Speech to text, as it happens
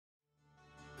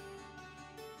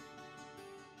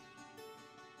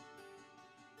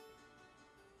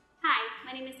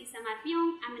name is Isa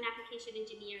Marpion. I'm an application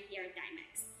engineer here at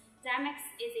Dymex. Dymex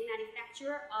is a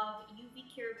manufacturer of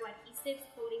UV curable adhesives,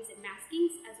 coatings, and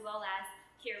maskings, as well as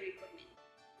curing equipment.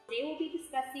 Today we'll be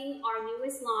discussing our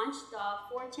newest launch, the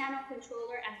 4-channel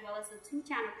controller, as well as the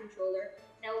 2-channel controller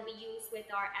that will be used with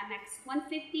our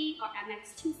MX-150, our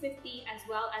MX-250, as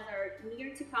well as our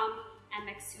near-to-come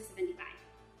MX-275.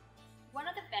 One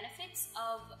of the benefits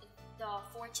of the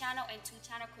 4-channel and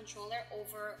 2-channel controller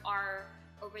over our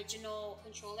original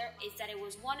controller is that it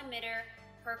was one emitter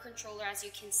per controller, as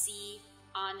you can see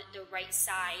on the right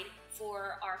side.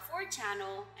 For our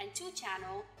 4-channel and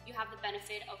 2-channel, you have the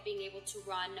benefit of being able to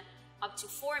run up to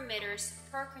 4 emitters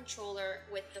per controller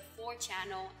with the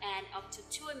 4-channel and up to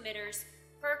 2 emitters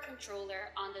per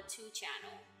controller on the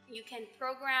 2-channel. You can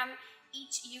program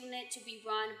each unit to be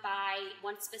run by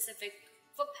one specific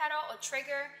foot pedal or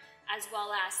trigger, as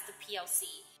well as the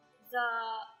PLC. The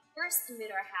first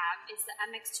emitter I have is the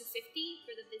MX-250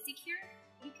 for the VisiCure.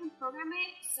 You can program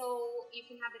it so you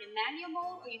can have it in manual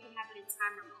mode or you can have it in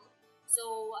timer mode.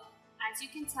 So as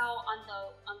you can tell on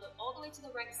the all the way to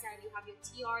the right side, you have your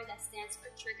TR that stands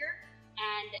for trigger,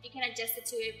 and you can adjust it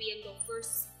to it being the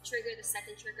first trigger, the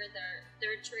second trigger, the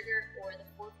third trigger, or the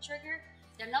fourth trigger.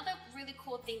 Another really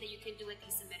cool thing that you can do with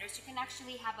these emitters, you can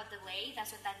actually have a delay.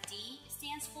 That's what that D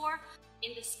stands for.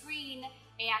 In the screen,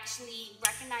 it actually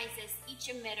recognizes each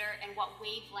emitter and what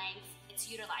wavelength it's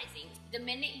utilizing. The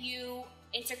minute you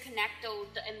interconnect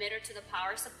the emitter to the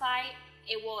power supply,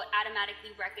 it will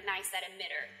automatically recognize that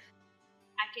emitter.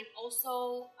 I can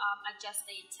also adjust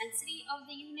the intensity of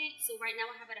the unit. So right now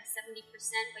I have it at 70%,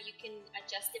 but you can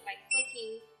adjust it by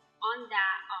clicking on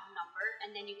that number,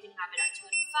 and then you can have it at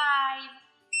 25,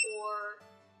 or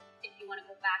if you want to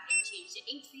go back and change it,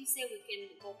 increase it, we can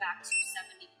go back to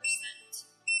 70%.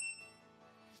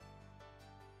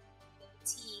 The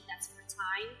T, that's for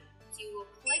time. So you will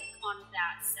click on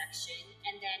that section,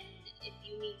 and then if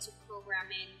you need to program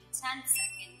in 10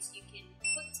 seconds, you can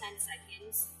put 10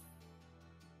 seconds,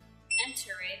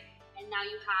 enter it, and now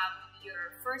you have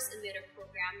your first emitter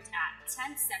programmed at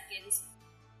 10 seconds.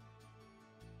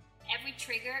 Every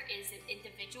trigger is an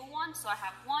individual one, so I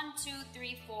have 1, 2,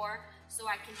 3, 4, so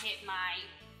I can hit my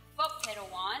foot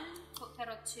pedal 1, foot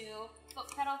pedal 2,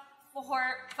 foot pedal 4,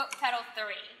 foot pedal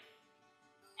 3.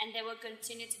 And then we'll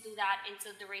continue to do that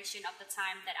into the duration of the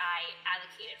time that I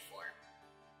allocated for.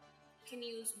 You can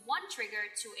use one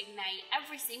trigger to ignite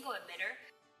every single emitter.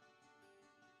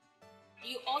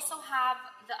 You also have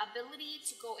the ability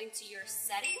to go into your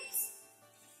settings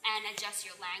and adjust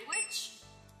your language.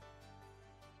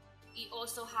 You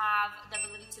also have the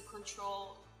ability to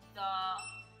control the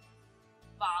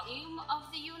volume of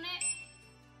the unit,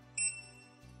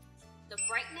 the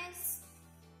brightness,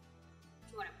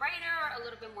 if you want it brighter or a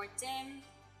little bit more dim,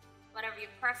 whatever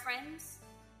your preference.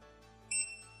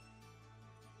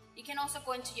 You can also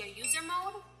go into your user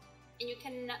mode, and you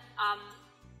can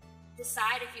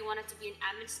decide if you want it to be an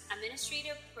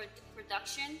administrative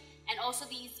production. And also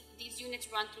these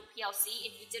units run through PLC.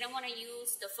 If you didn't want to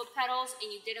use the foot pedals and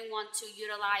you didn't want to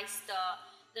utilize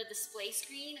the display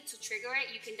screen to trigger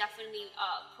it, you can definitely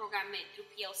program it through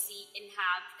PLC and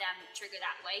have them trigger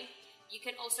that way. You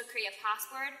can also create a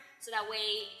password, so that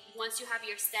way once you have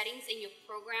your settings and your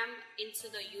program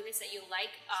into the units that you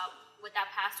like with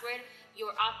that password,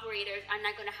 your operators are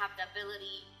not going to have the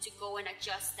ability to go and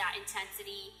adjust that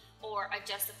intensity or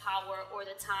adjust the power or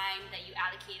the time that you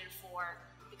allocated for,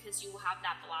 because you will have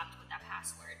that blocked with that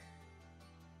password.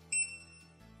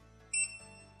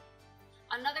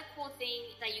 Another cool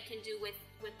thing that you can do with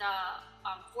the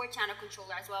 4-channel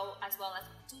controller as well as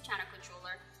 2-channel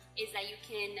controller is that you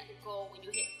can go, when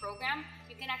you hit program,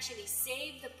 you can actually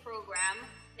save the program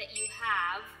that you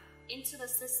have into the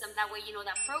system. That way you know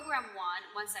that program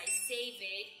 1, once I save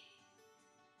it,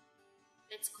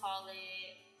 let's call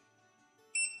it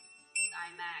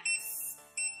Dymex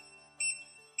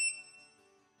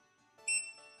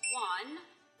 1,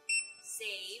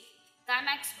 save.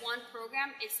 Dymex 1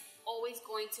 program is always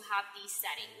going to have these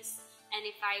settings. And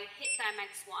if I hit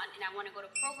Dymex 1 and I want to go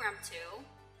to program 2,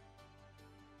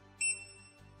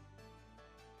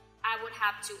 I would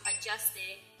have to adjust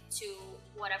it to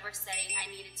whatever setting I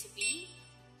need it to be.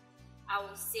 I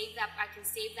will save that. I can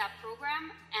save that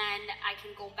program, and I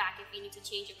can go back if you need to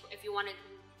change it. If you wanted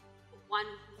one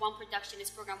production is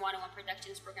program 1 and one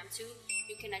production is program 2,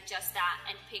 you can adjust that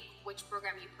and pick which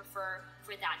program you prefer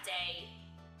for that day.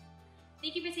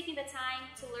 Thank you for taking the time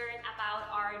to learn about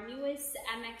our newest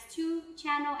MX-2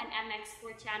 channel and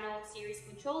MX-4 channel series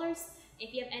controllers.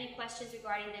 If you have any questions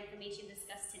regarding the information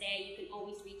discussed today, you can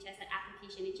always reach us at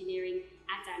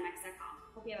applicationengineering@dymex.com.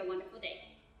 Hope you have a wonderful day.